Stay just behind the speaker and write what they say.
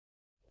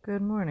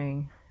Good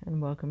morning,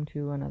 and welcome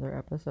to another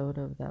episode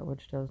of That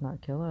Which Does Not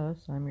Kill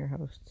Us. I'm your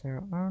host,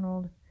 Sarah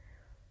Arnold,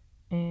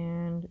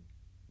 and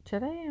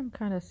today I'm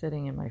kind of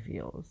sitting in my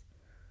feels.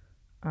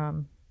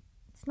 Um,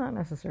 it's not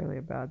necessarily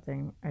a bad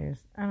thing. I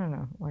don't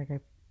know,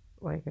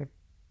 I've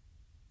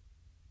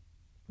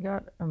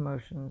got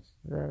emotions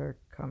that are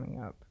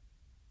coming up,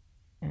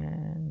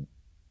 and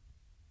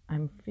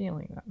I'm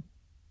feeling them.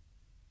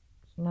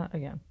 It's not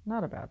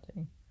a bad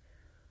thing.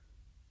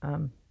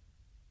 Um,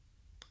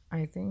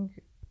 I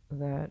think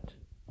that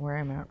where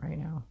I'm at right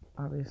now,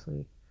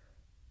 obviously,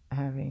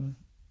 having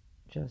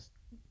just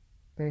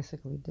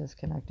basically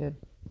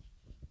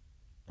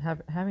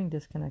having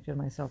disconnected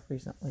myself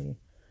recently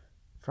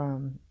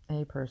from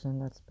a person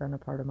that's been a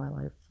part of my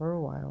life for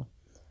a while,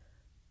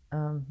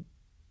 um,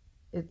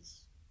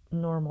 it's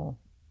normal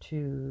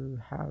to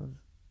have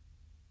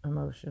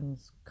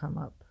emotions come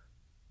up.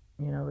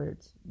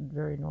 It's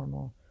very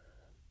normal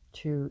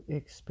to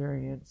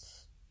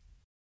experience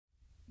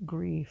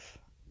grief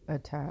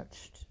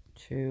attached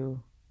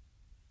to,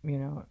 you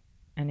know,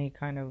 any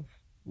kind of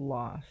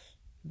loss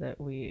that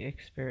we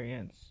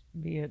experience,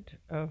 be it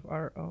of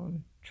our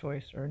own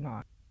choice or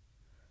not.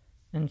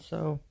 And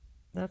so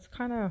that's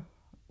kind of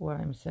what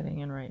I'm sitting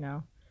in right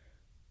now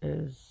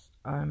is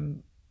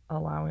I'm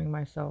allowing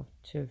myself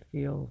to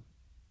feel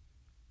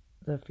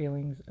the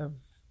feelings of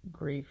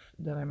grief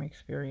that I'm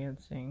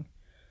experiencing,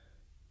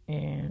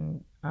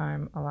 and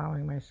I'm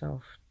allowing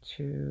myself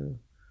to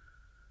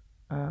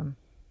um,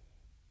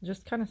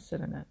 just kind of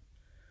sit in it.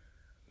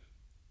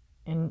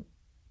 And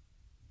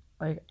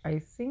I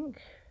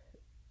think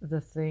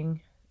the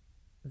thing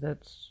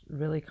that's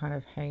really kind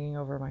of hanging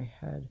over my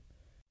head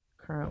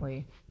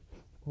currently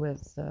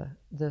with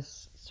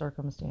this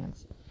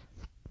circumstance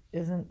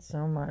isn't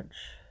so much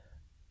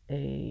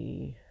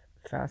a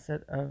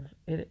facet of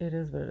it. It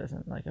is, but it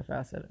isn't like a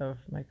facet of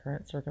my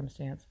current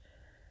circumstance,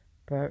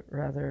 but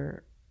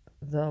rather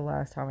the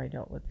last time I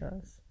dealt with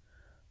this.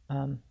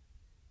 Um,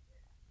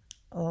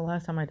 the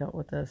last time I dealt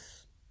with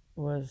this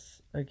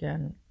was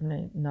again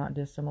not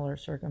dissimilar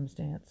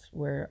circumstance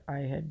where I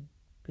had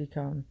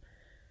become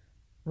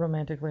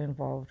romantically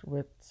involved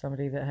with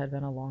somebody that had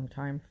been a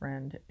longtime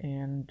friend,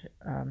 and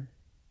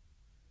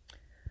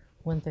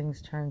when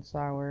things turned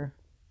sour,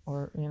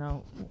 or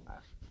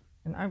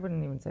and I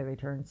wouldn't even say they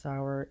turned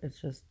sour. It's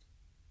just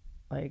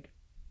like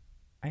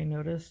I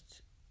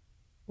noticed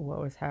what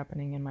was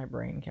happening in my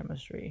brain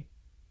chemistry,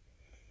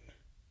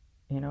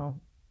 you know,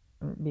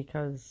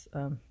 because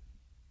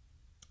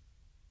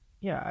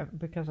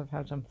because I've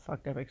had some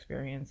fucked up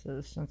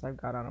experiences since I've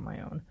got out on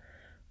my own.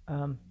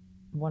 Um,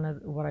 One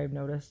of what I've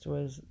noticed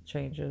was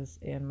changes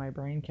in my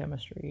brain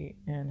chemistry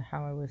and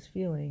how I was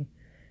feeling,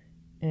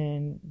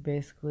 and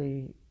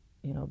basically,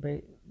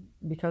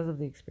 because of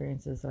the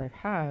experiences that I've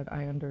had,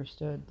 I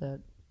understood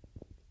that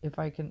if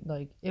I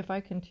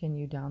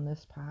continue down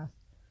this path,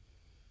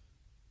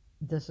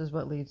 this is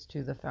what leads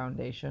to the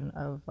foundation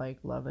of like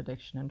love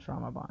addiction and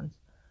trauma bonds.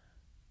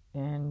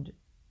 And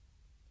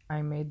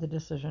I made the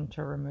decision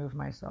to remove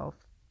myself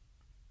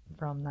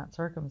from that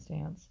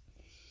circumstance.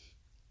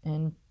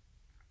 And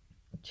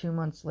 2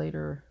 months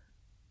later,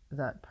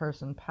 that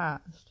person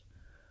passed.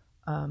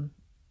 Um,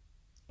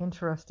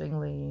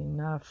 Interestingly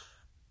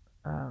enough,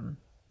 um,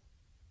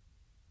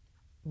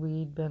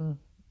 we'd been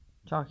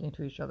talking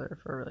to each other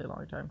for a really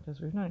long time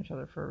because we've known each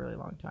other for a really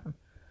long time.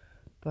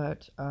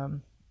 But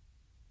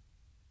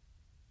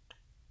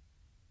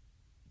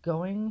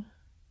going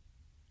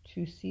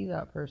to see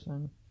that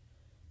person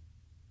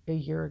a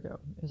year ago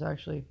is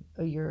actually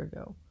a year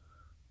ago,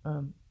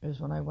 is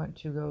when I went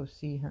to go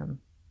see him.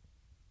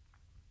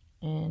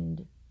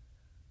 And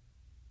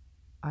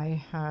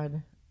I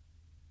had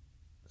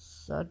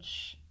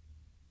such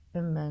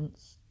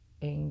immense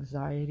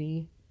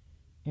anxiety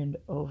and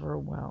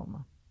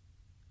overwhelm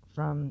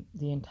from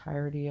the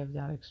entirety of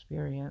that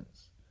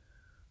experience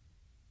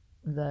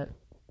that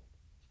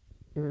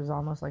it was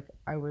almost like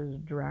I was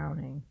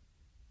drowning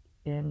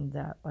in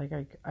that. Like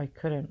I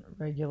couldn't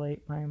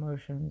regulate my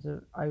emotions.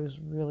 I was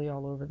really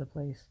all over the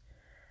place.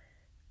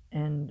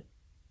 And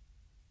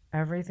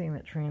everything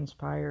that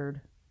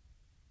transpired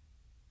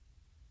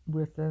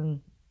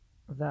within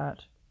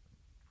that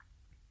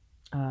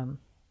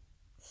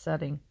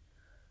setting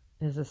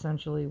is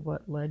essentially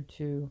what led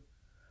to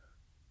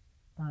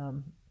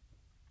um,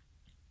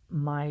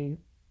 my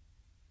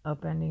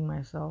upending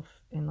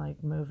myself in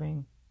like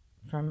moving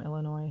from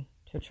Illinois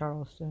to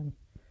Charleston.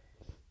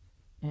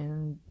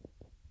 And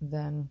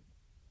then,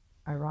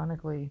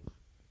 ironically,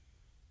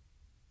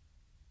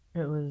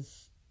 it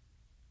was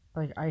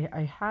like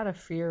I had a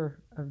fear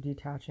of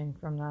detaching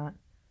from that,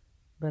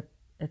 but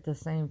at the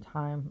same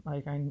time,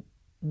 like I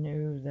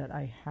knew that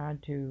I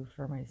had to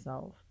for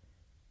myself.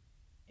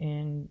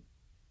 And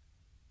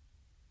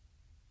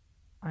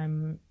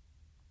I'm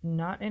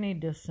not in a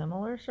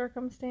dissimilar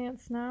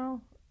circumstance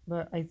now,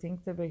 but I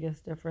think the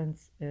biggest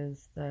difference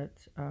is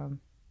that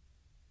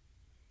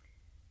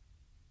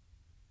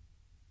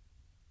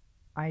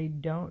I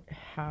don't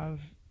have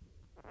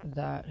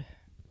that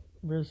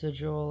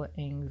residual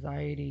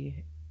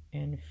anxiety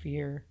and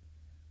fear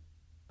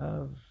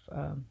of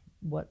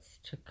what's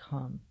to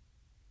come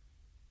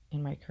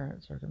in my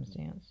current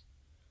circumstance.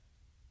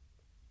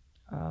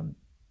 Um,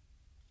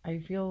 I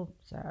feel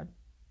sad.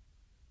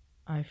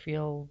 I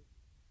feel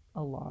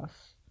a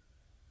loss.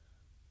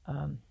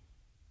 Um,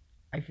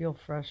 I feel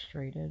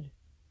frustrated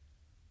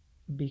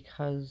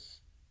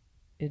because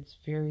it's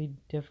very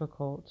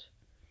difficult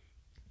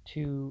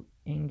to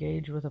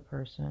engage with a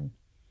person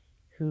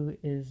who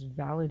is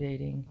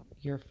validating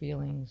your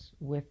feelings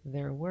with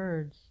their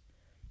words,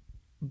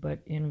 but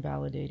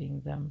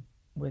invalidating them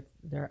with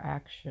their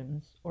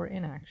actions or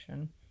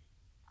inaction.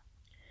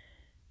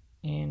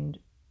 And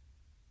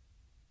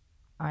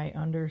I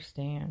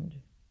understand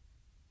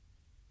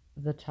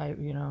the type,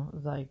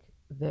 like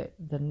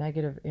the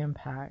negative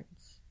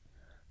impacts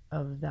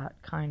of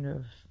that kind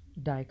of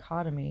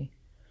dichotomy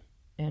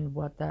and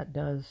what that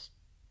does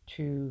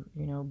to,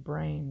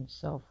 brain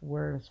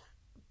self-worth,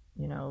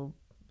 you know,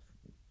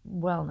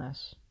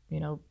 wellness.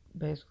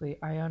 Basically,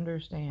 I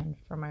understand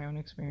from my own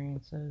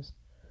experiences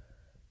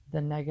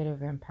the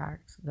negative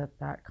impacts that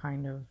that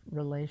kind of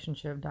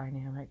relationship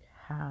dynamic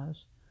has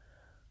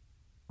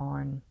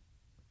on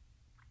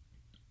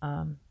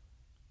um,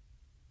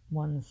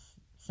 one's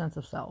sense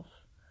of self.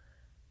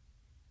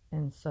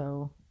 And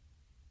so,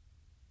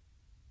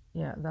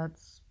 yeah,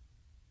 that's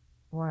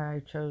why I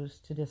chose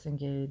to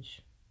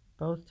disengage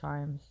both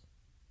times.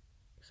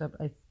 Except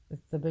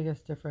the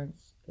biggest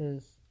difference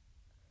is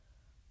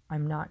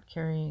I'm not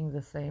carrying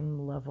the same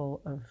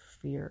level of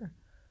fear.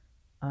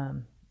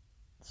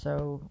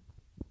 So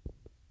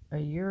a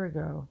year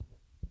ago,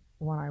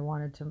 when I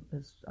wanted to,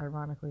 is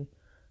ironically,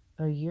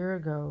 a year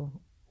ago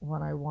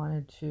when I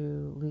wanted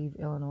to leave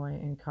Illinois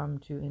and come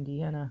to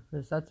Indiana,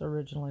 because that's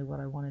originally what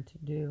I wanted to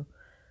do.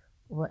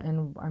 Well,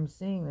 and I'm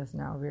seeing this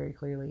now very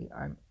clearly.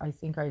 I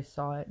think I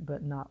saw it,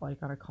 but not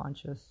like on a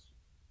conscious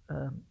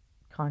uh,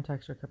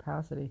 context or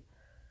capacity.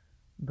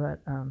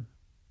 But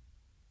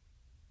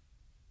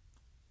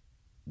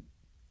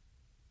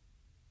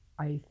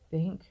I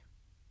think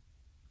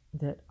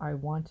that I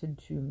wanted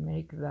to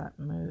make that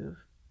move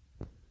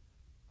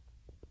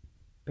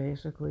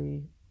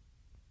basically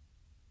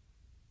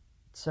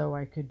so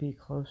I could be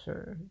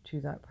closer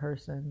to that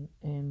person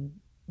and,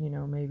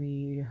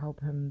 maybe help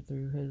him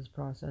through his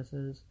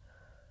processes.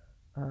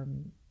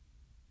 Um,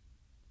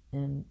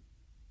 and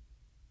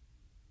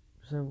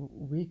so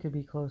we could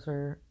be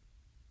closer,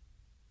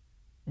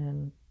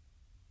 and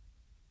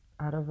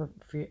out of a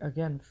fear,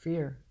 again,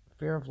 fear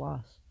of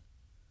loss.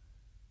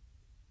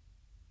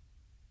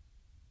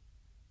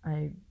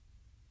 I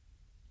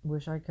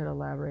wish I could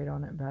elaborate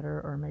on it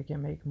better or make it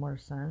make more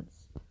sense,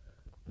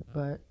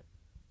 but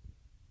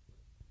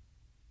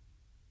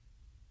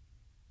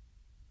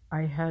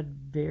I had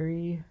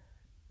very,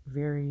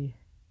 very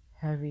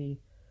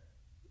heavy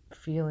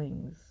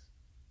feelings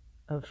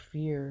of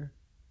fear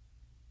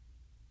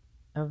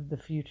of the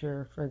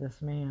future for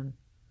this man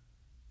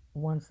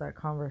once that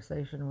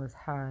conversation was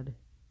had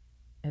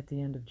at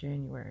the end of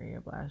January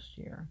of last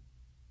year.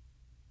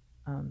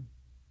 Um,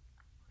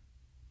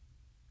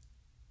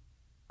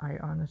 I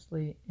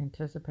honestly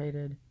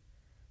anticipated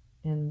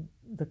in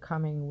the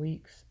coming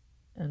weeks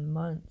and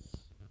months,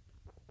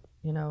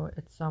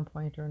 at some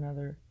point or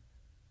another,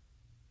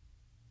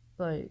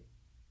 like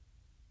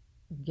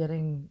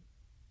getting,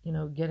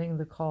 getting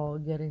the call,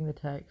 getting the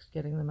text,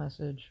 getting the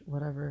message,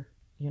 whatever,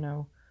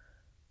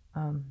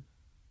 um,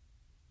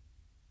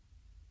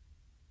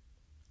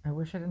 I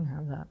wish I didn't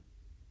have that,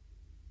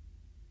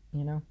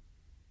 you know.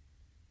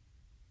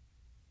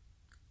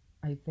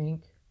 I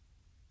think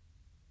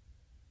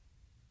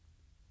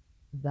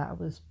that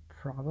was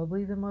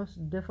probably the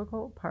most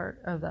difficult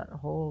part of that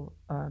whole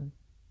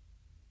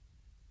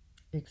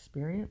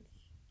experience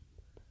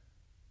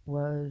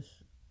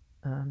was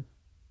um,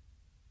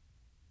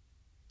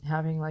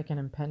 having like an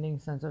impending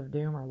sense of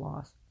doom or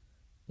loss,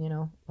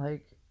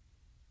 like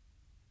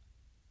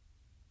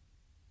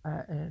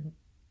and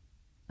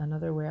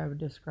another way I would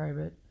describe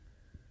it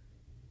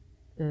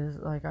is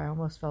like I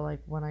almost felt like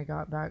when I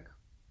got back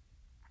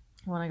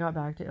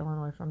to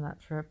Illinois from that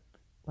trip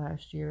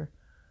last year,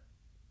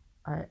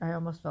 I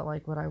almost felt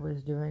like what I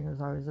was doing was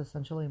I was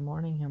essentially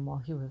mourning him while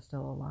he was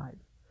still alive.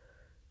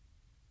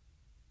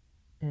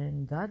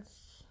 And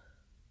that's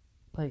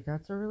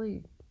a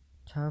really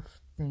tough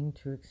thing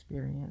to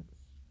experience.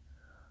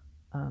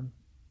 Um,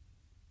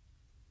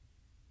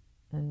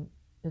 and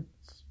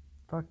it's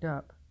fucked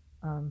up.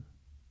 Um,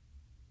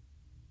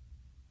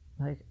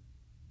 like,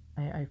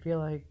 I feel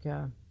like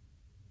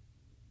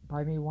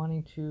by me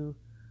wanting to,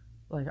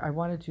 like, I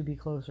wanted to be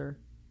closer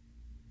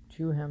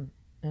to him.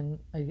 And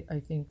I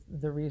think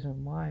the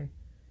reason why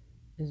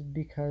is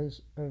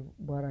because of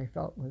what I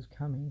felt was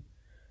coming,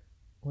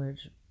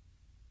 which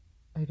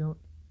I don't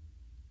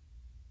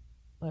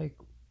like.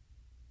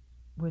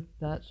 With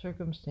that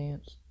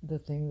circumstance, the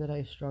thing that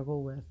I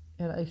struggle with,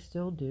 and I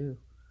still do,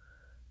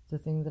 the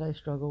thing that I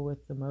struggle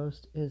with the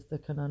most is the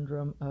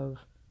conundrum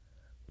of,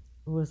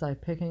 was I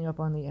picking up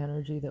on the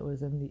energy that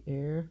was in the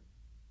air?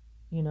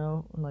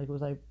 Like,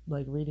 was I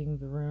like reading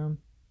the room?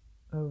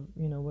 of,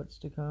 what's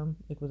to come?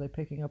 Like, was I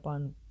picking up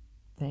on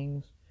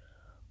things,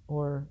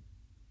 or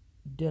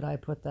did I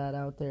put that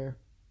out there?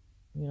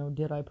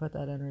 Did I put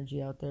that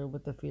energy out there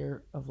with the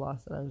fear of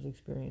loss that I was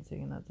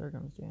experiencing in that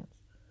circumstance?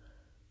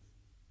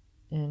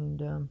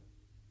 And,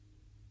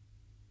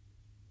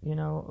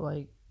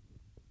 like,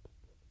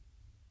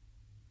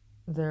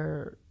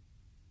 there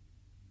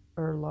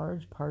are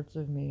large parts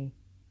of me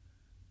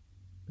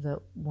that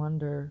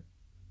wonder,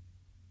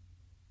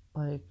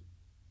 like,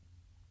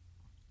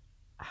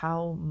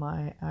 how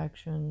my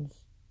actions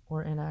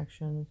or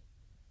inactions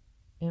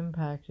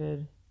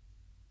impacted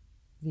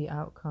the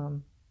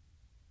outcome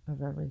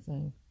of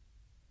everything.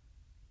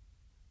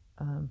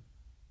 Um,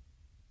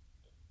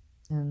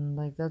 and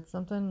like that's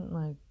something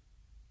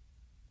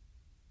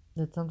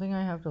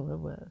I have to live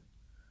with.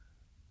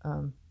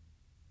 Um,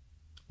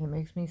 it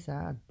makes me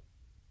sad,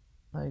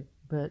 like,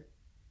 but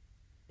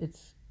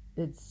it's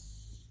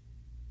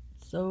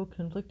so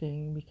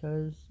conflicting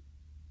because,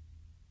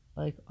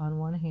 like, on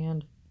one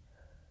hand,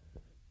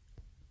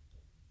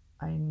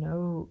 I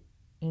know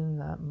in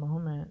that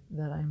moment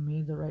that I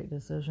made the right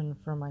decision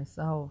for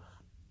myself,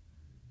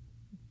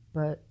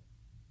 but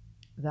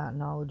that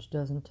knowledge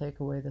doesn't take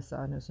away the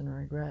sadness and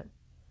regret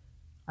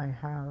I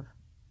have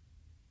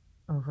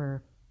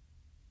over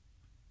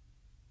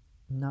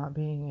not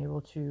being able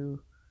to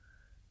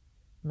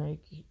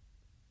make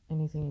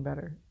anything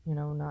better.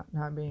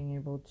 Not being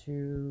able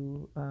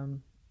to,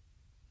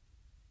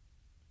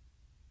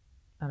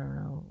 I don't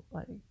know,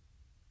 like,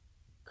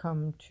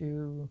 come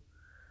to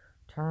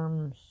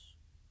terms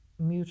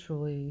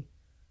mutually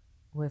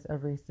with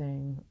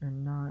everything,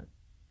 and not,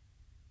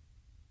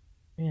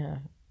 yeah.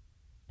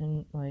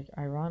 And, like,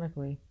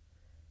 ironically,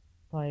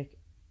 like,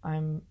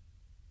 I'm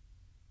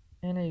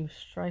in a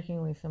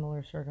strikingly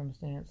similar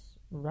circumstance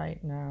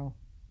right now,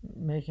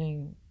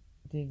 making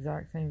the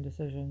exact same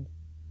decisions.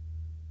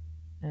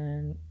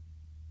 And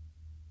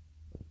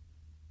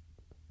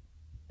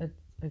it,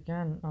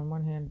 again, on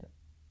one hand,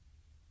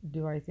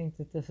 do I think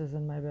that this is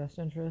in my best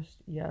interest?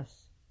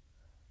 Yes.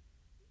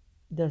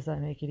 Does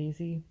that make it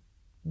easy?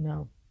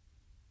 No.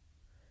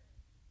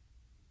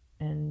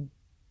 And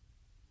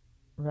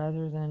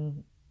rather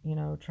than,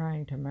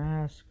 trying to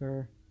mask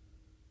or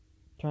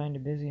trying to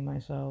busy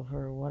myself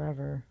or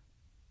whatever,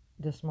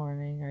 this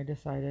morning I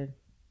decided,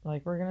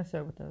 like, we're gonna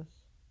sit with this.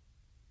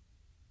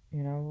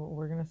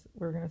 We're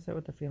gonna sit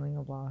with the feeling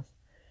of loss.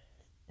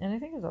 And I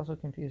think it's also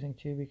confusing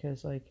too,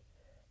 because, like,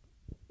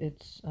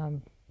 it's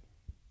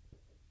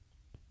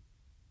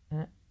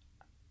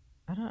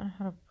I don't know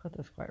how to put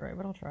this quite right,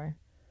 but I'll try.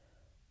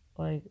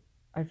 Like,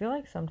 I feel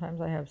like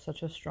sometimes I have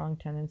such a strong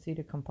tendency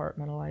to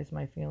compartmentalize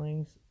my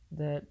feelings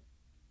that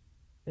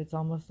it's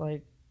almost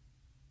like,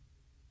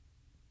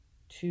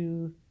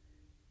 to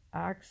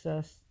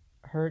access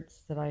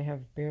hurts that I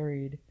have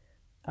buried,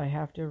 I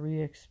have to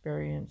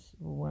re-experience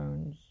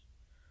wounds.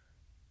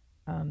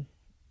 Um,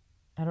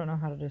 I don't know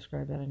how to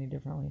describe that any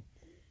differently.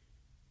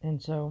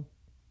 And so,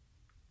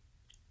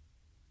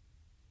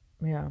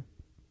 yeah,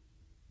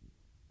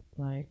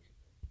 like,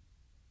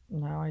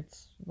 now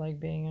it's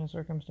like being in a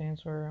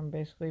circumstance where I'm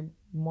basically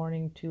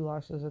mourning two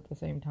losses at the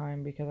same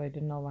time, because I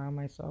didn't allow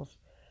myself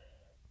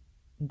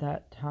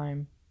that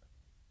time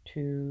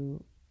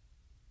to,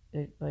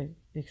 like,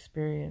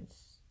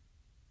 experience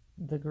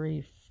the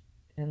grief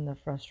and the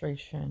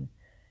frustration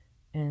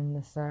and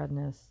the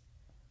sadness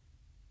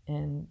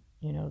and,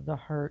 the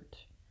hurt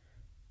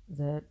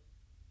that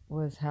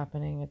was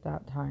happening at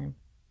that time.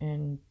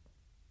 And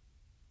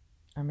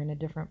I'm in a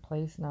different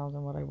place now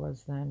than what I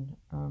was then.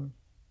 I'm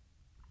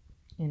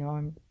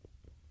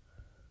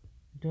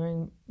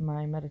doing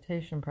my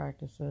meditation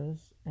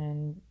practices,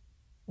 and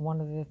one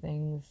of the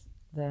things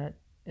that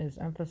is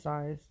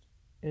emphasized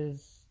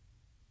is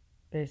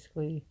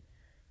basically,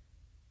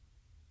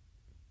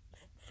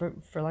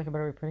 for lack of a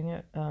better way of putting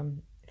it,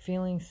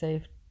 feeling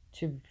safe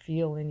to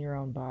feel in your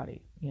own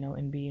body,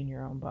 and be in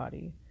your own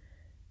body.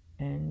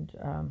 And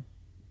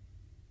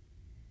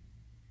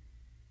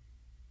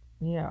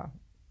yeah,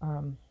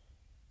 I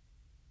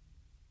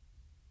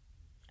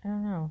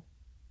don't know.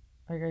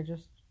 Like,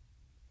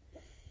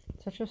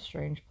 such a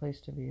strange place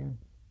to be in.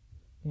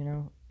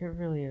 It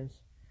really is.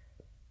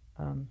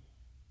 Um,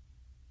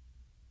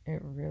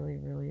 it really,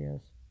 really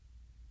is.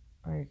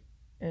 Like,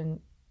 and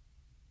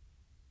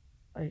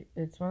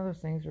it's one of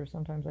those things where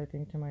sometimes I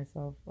think to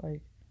myself,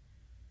 like,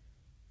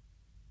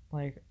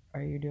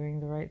 are you doing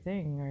the right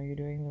thing? Are you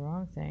doing the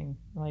wrong thing?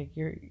 Like,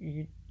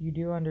 you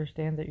do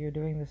understand that you're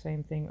doing the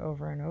same thing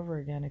over and over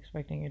again,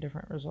 expecting a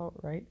different result,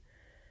 right?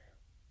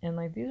 And,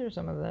 like, these are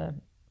some of the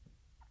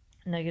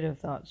negative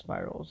thought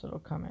spirals that'll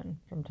come in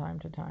from time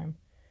to time,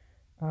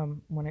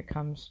 when it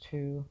comes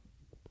to,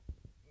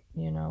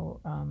 you know,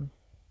 um,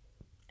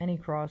 any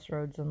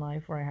crossroads in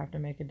life where I have to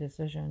make a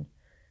decision.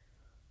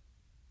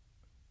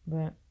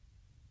 But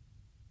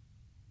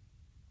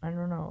I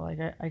don't know, like,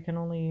 I can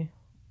only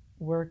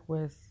work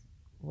with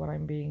what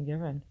I'm being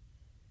given.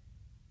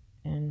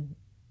 And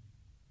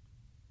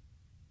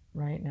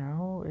right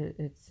now,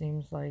 it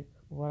seems like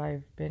what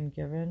I've been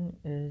given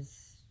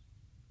is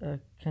a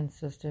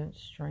consistent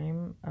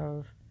stream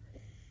of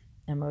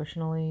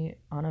emotionally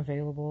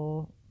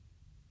unavailable,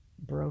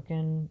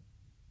 broken,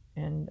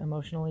 and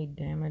emotionally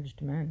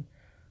damaged men.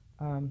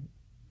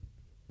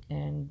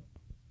 And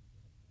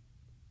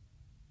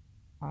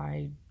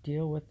I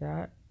deal with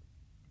that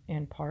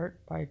in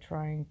part by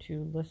trying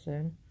to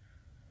listen,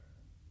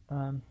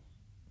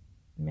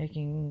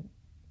 making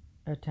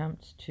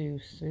attempts to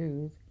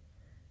soothe,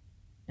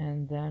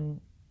 and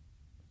then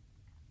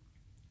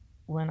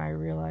when I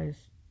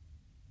realize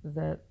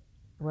that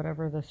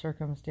whatever the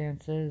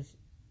circumstance is,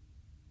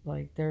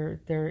 like there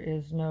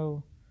is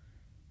no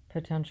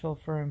potential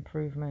for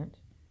improvement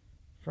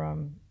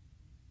from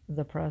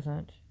the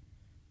present,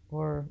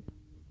 or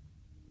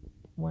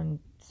when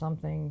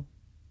something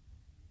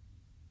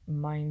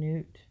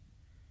minute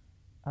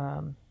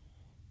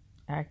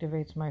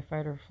activates my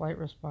fight or flight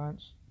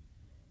response,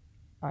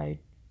 I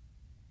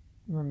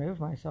remove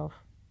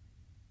myself,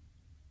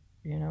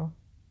 you know?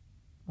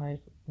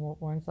 Like,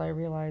 once I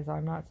realize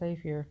I'm not safe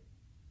here,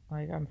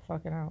 like, I'm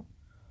fucking out.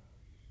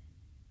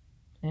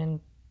 And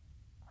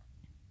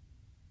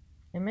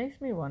it makes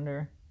me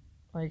wonder,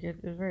 like,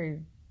 it's a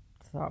very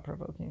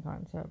thought-provoking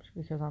concept,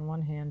 because on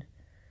one hand,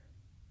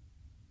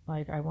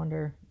 like, I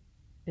wonder,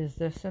 is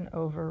this an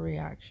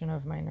overreaction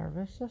of my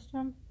nervous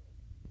system?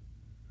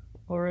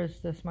 Or is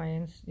this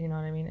you know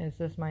what I mean? Is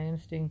this my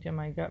instinct and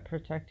my gut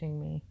protecting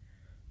me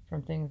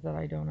from things that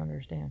I don't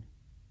understand?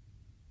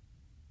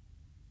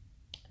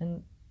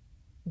 And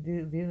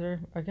these are,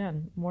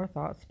 again, more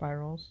thought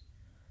spirals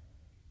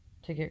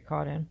to get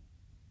caught in.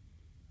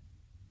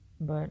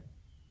 But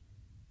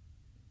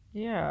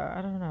yeah,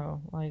 I don't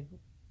know. Like,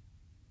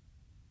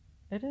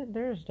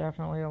 there's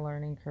definitely a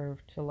learning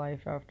curve to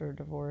life after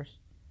divorce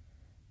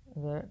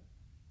that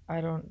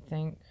I don't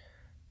think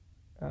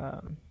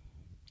um,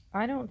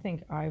 I don't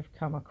think I've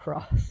come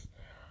across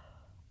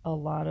a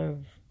lot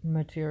of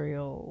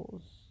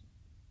materials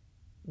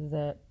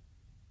that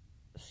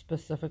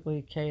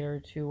specifically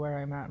cater to where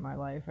I'm at in my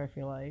life. I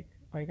feel like,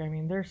 I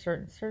mean, there's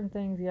certain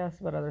things yes,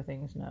 but other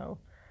things no.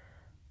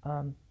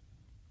 Um,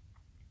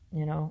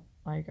 you know,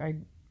 like, I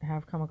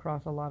have come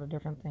across a lot of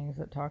different things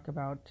that talk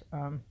about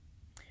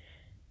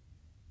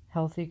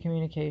healthy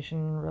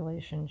communication,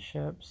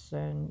 relationships,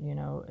 and, you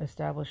know,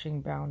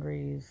 establishing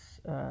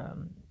boundaries,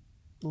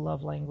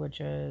 love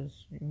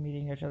languages,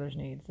 meeting each other's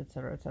needs,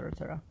 etc., etc.,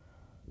 etc.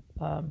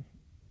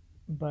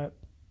 But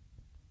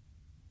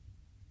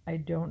I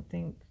don't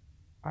think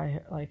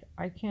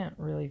I can't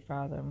really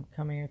fathom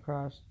coming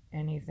across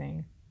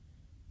anything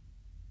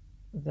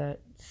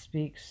that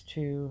speaks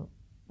to,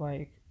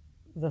 like,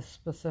 the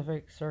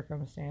specific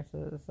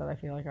circumstances that I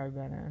feel like I've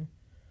been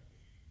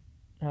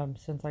in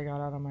since I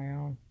got out on my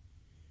own.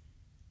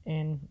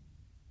 And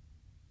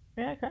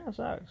yeah, it kind of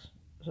sucks.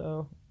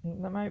 So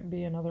that might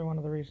be another one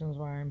of the reasons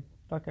why I'm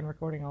fucking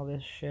recording all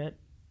this shit,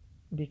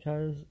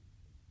 because,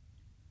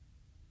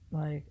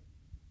 like,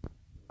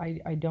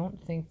 I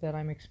don't think that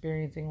I'm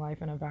experiencing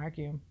life in a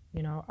vacuum.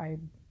 You know, I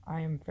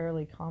am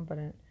fairly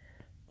confident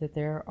that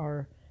there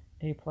are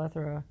a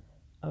plethora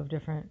of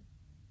different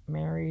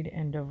married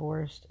and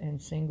divorced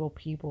and single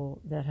people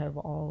that have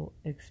all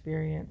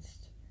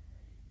experienced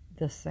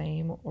the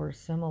same or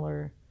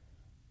similar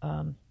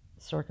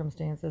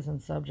circumstances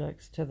and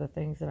subjects to the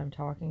things that I'm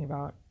talking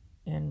about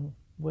in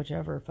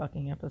whichever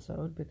fucking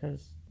episode,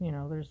 because, you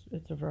know,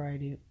 it's a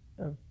variety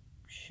of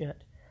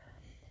shit.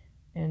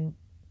 And,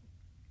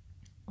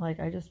 like,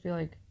 I just feel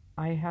like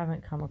I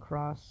haven't come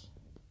across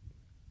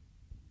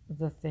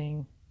the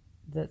thing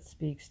that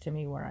speaks to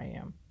me where I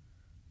am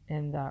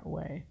in that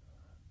way,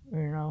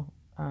 you know,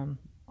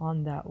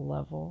 on that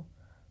level,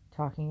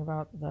 talking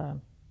about I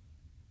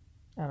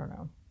don't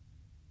know,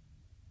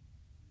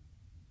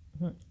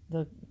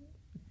 the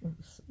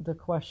the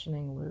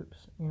questioning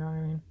loops, you know what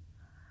I mean,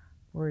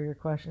 where you're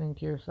questioning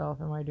to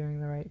yourself, am I doing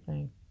the right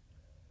thing?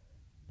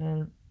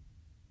 And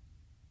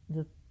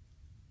the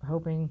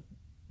hoping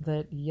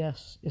that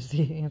yes is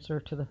the answer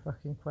to the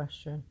fucking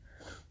question,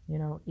 you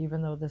know,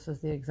 even though this is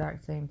the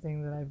exact same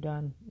thing that I've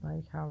done,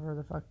 like, however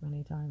the fuck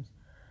many times,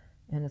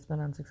 and it's been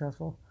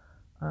unsuccessful,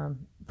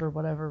 for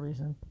whatever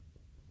reason.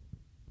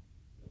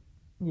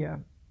 Yeah.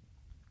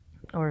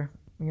 Or,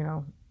 you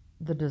know,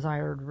 the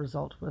desired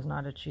result was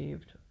not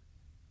achieved.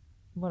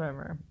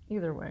 Whatever.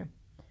 Either way.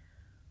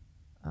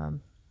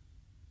 Um,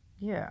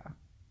 yeah.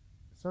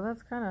 So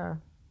that's kind of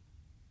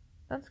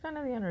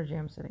the energy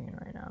I'm sitting in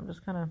right now. I'm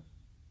just kind of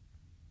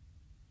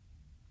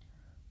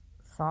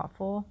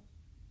thoughtful,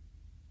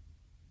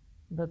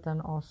 but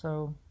then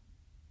also,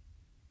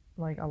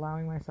 like,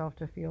 allowing myself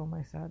to feel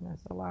my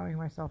sadness, allowing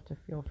myself to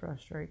feel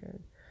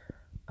frustrated.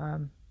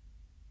 Um,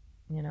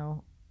 you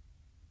know,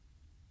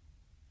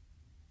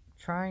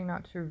 trying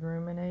not to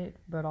ruminate,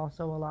 but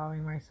also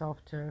allowing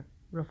myself to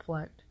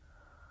reflect.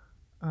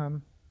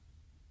 Um,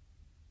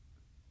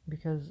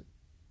 because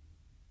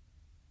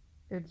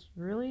it's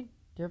really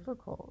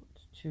difficult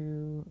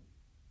to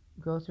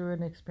go through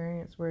an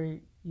experience where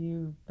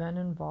you've been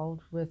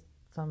involved with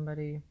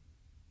somebody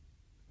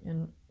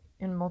in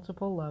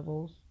multiple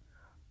levels,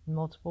 in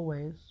multiple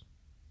ways,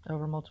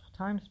 over multiple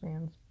time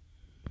spans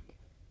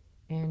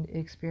and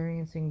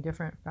experiencing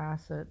different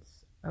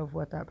facets of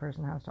what that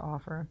person has to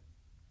offer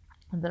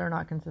that are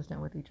not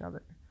consistent with each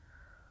other.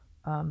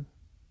 Um,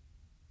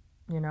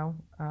 you know,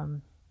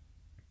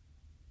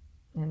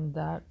 in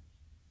that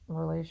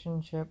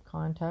relationship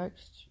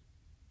context,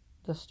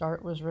 the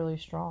start was really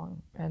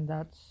strong, and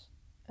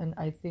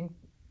I think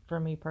for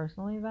me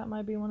personally, that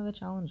might be one of the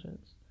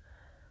challenges.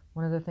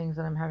 One of the things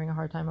that I'm having a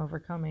hard time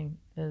overcoming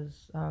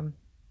is,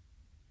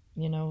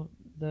 you know,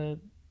 the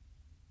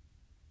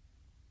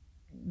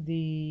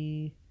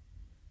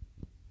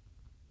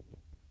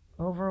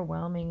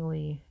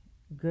overwhelmingly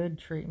good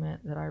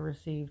treatment that I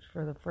received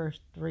for the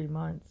first 3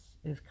 months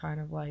is kind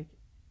of like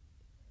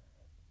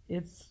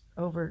it's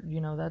over,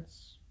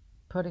 that's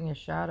putting a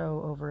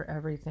shadow over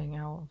everything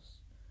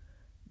else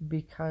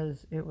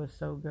because it was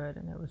so good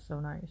and it was so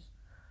nice.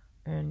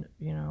 And,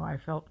 I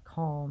felt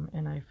calm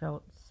and I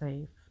felt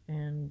safe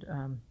and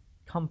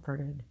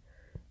comforted.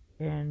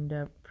 And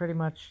pretty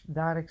much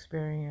that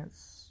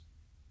experience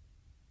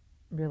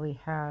really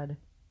had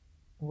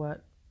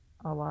what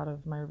a lot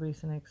of my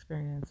recent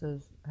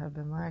experiences have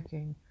been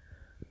lacking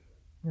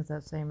with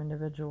that same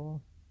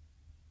individual.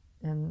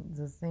 And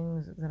the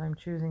things that I'm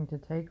choosing to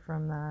take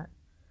from that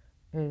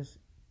is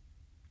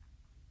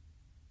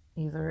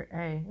either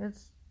A,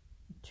 it's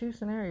two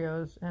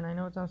scenarios, and I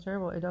know it sounds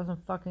terrible, it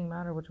doesn't fucking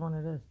matter which one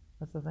it is.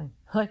 That's the thing.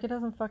 Like, it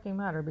doesn't fucking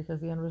matter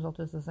because the end result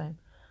is the same.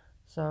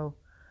 So,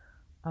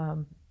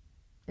 um,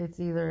 it's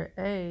either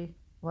A,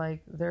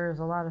 like, there's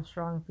a lot of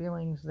strong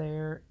feelings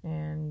there,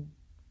 and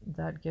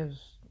that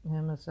gives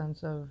him a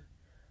sense of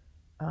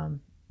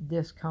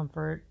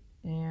discomfort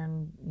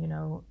and,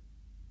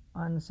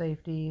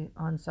 unsafety,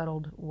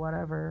 unsettled,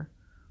 whatever.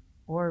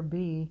 Or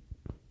B,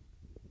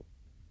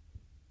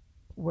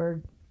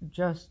 we're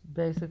just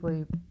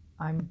basically,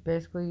 I'm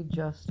basically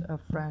just a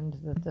friend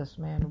that this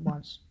man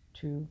wants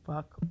to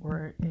fuck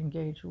or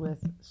engage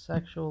with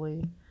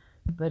sexually,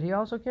 but he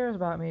also cares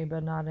about me,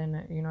 but not in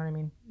a, you know what I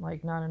mean?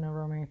 Like, not in a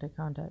romantic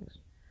context.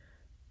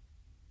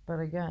 But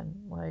again,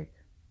 like,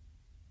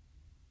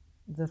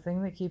 the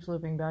thing that keeps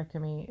looping back to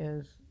me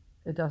is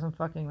it doesn't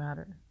fucking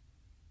matter.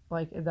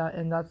 Like, that,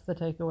 and that's the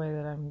takeaway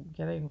that I'm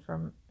getting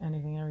from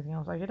anything and everything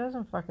else. Like, it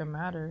doesn't fucking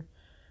matter,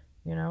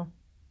 you know?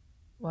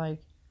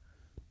 Like,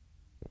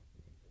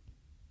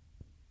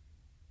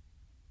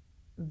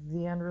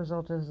 the end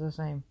result is the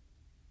same.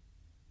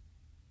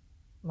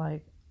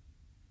 Like,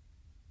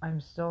 I'm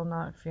still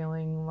not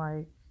feeling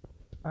like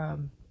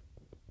um,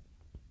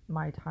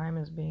 my time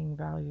is being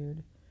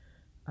valued.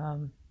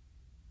 Um,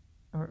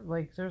 or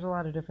like, there's a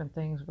lot of different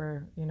things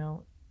where,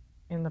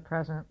 in the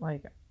present,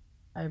 like,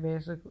 I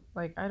basically,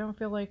 like, I don't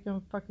feel like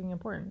I'm fucking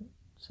important.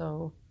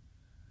 So,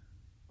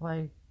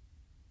 like,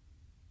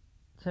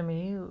 to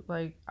me,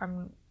 like,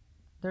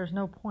 there's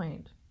no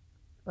point.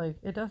 Like,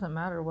 it doesn't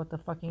matter what the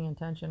fucking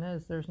intention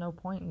is. There's no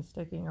point in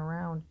sticking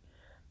around,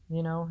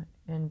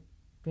 and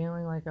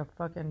feeling like a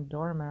fucking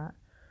doormat,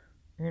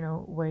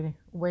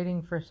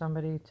 waiting for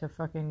somebody to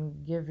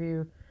fucking give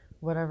you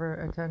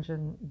whatever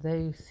attention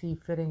they see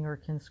fitting or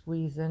can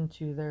squeeze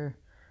into their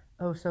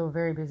oh so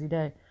very busy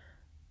day.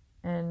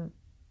 And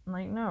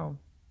like, no,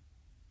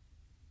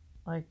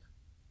 like,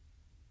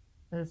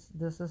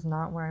 this is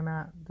not where I'm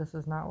at. This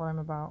is not what I'm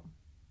about.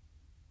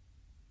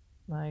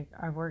 Like,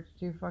 I've worked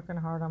too fucking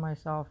hard on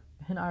myself,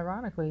 and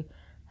ironically,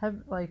 have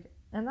like,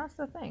 and that's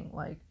the thing.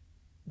 Like,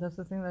 that's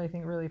the thing that I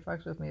think really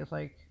fucks with me. It's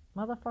like,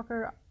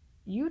 motherfucker,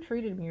 you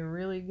treated me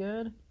really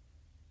good,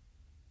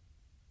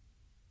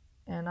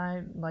 and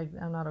I'm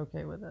not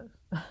okay with this.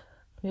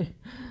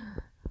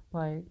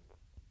 Like,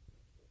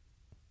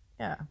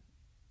 yeah.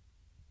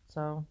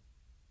 So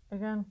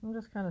again, I'm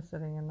just kind of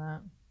sitting in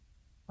that.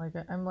 Like,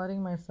 I'm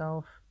letting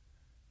myself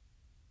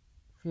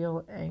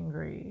feel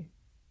angry.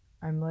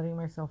 I'm letting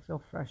myself feel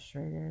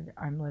frustrated.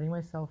 I'm letting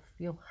myself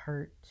feel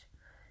hurt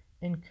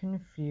and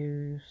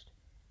confused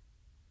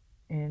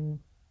and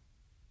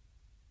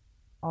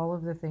all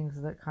of the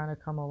things that kind of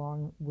come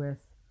along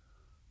with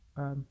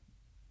um,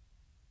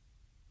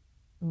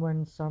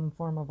 when some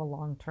form of a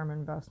long-term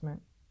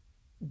investment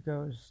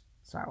goes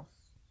south.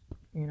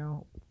 You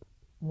know,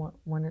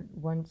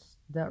 once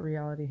that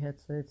reality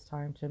hits that it's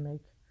time to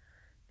make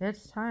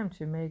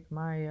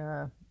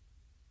my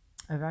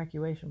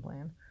evacuation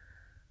plan.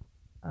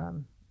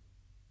 Um,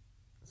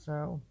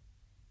 so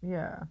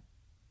yeah,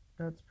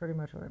 that's pretty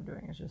much what I'm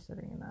doing, is just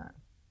sitting in that.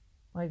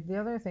 Like, the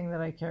other thing that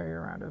I carry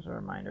around is a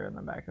reminder in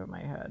the back of my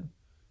head,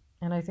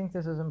 and I think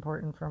this is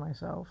important for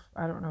myself.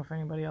 I don't know if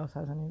anybody else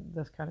has any of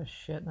this kind of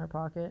shit in their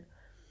pocket,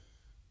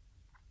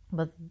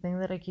 but the thing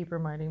that I keep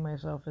reminding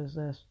myself is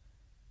this: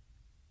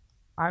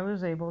 I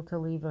was able to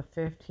leave a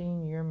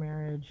 15-year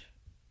marriage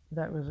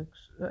that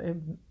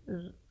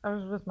I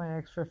was with my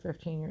ex for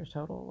 15 years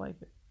total. Like,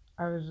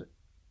 I was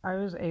I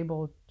was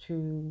able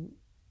to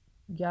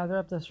gather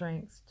up the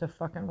strength to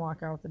fucking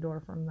walk out the door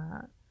from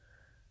that.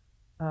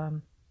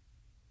 Um,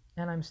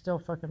 and I'm still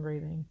fucking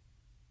breathing.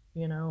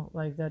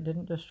 Like, that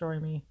didn't destroy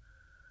me.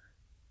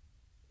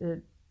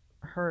 It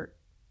hurt,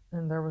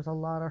 and there was a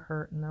lot of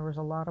hurt and there was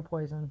a lot of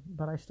poison,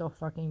 but I still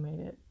fucking made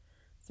it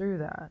through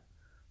that.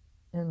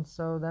 And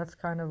so that's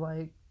kind of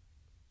like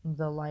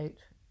the light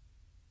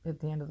at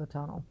the end of the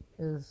tunnel,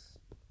 is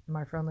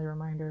my friendly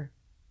reminder.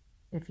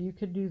 If you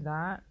could do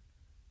that,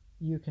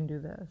 you can do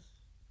this.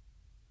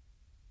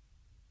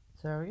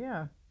 So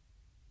yeah,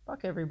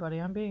 fuck everybody.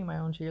 I'm being my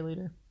own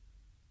cheerleader.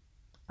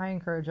 I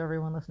encourage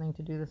everyone listening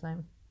to do the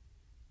same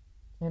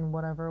in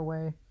whatever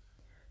way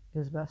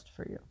is best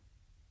for you.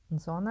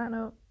 And so on that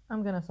note,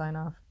 I'm going to sign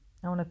off.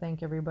 I want to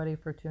thank everybody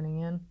for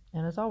tuning in.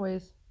 And as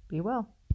always, be well.